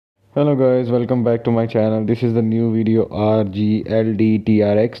Hello guys, welcome back to my channel. This is the new video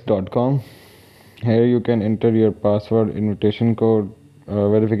rgldtrx.com. Here you can enter your password, invitation code,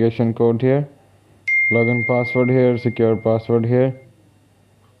 verification code here, login password here, secure password here,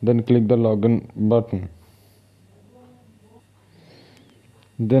 then click the login button.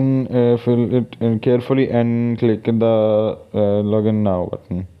 Then fill it in carefully and click the login now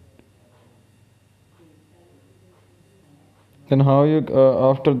button. Then how you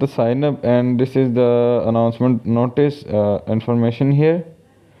after the sign up, and this is the announcement notice information here.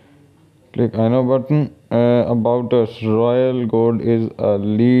 Click I know button. About us, Royal Gold is a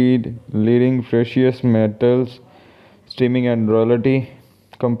leading precious metals streaming and royalty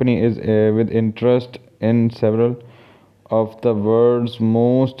company is with interest in several of the world's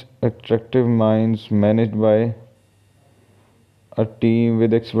most attractive mines managed by a team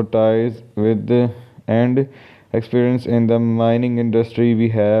with expertise and experience in the mining industry. We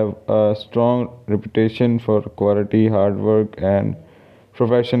have a strong reputation for quality, hard work, and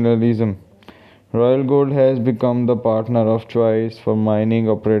professionalism. Royal Gold has become the partner of choice for mining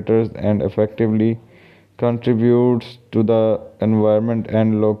operators and effectively contributes to the environment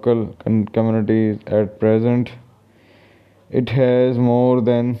and local communities. At present, it has more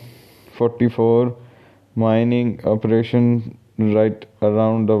than 44 mining operations right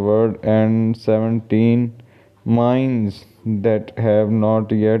around the world and 17 mines that have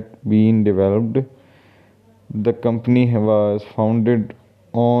not yet been developed. The company was founded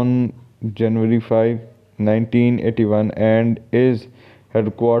on January 5, 1981 and is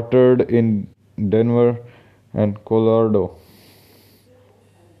headquartered in Denver and Colorado.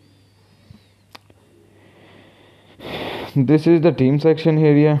 This is the team section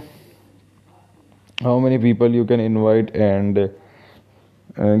area. How many people you can invite and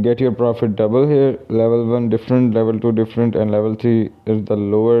get your profit double here. Level 1 different, level 2 different, and level 3 is the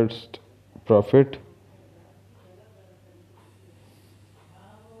lowest profit.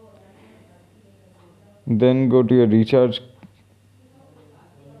 Then go to your recharge,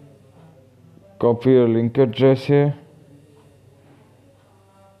 copy your link address here,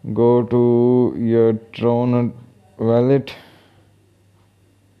 go to your Tron wallet,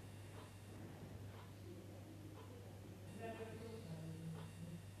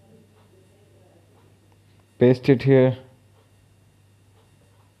 paste it here.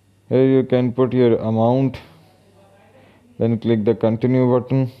 Here you can put your amount, then click the continue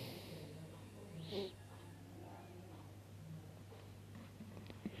button.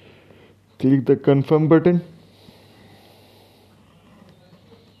 Click the confirm button.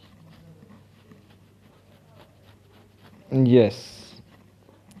 Yes.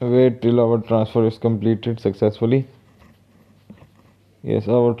 Wait till our transfer is completed successfully. Yes,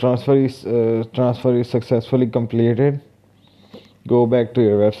 our transfer is successfully completed. Go back to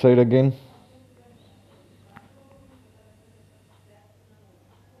your website again.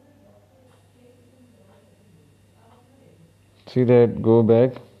 See that, go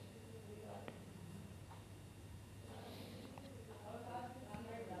back.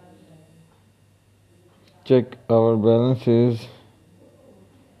 Check our balance is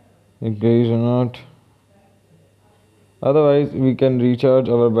increased or not. Otherwise, we can recharge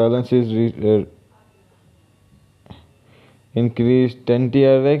our balance is increased 10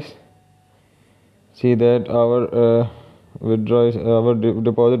 TRX. See that our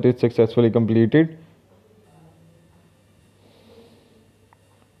deposit is successfully completed.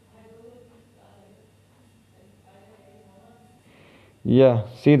 Yeah,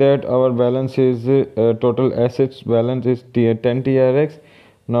 see that our balance is total assets balance is 10 TRX.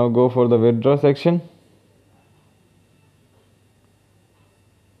 Now go for the withdraw section.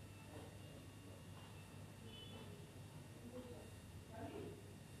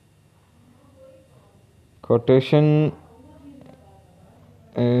 Quotation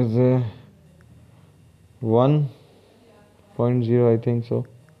is 1.0, I think so.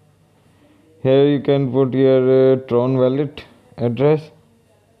 Here you can put your Tron wallet address,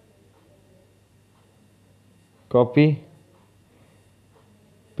 copy,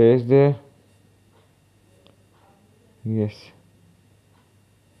 paste there. Yes,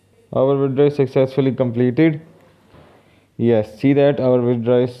 our withdrawal is successfully completed. Yes, see that our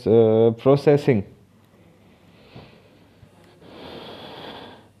withdrawal is processing.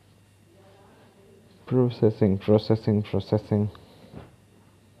 Processing.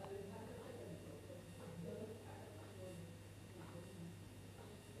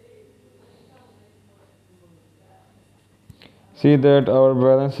 See that our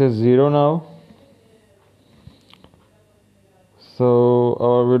balance is 0 now. So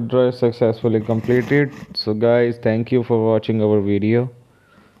our withdrawal is successfully completed. So guys, thank you for watching our video.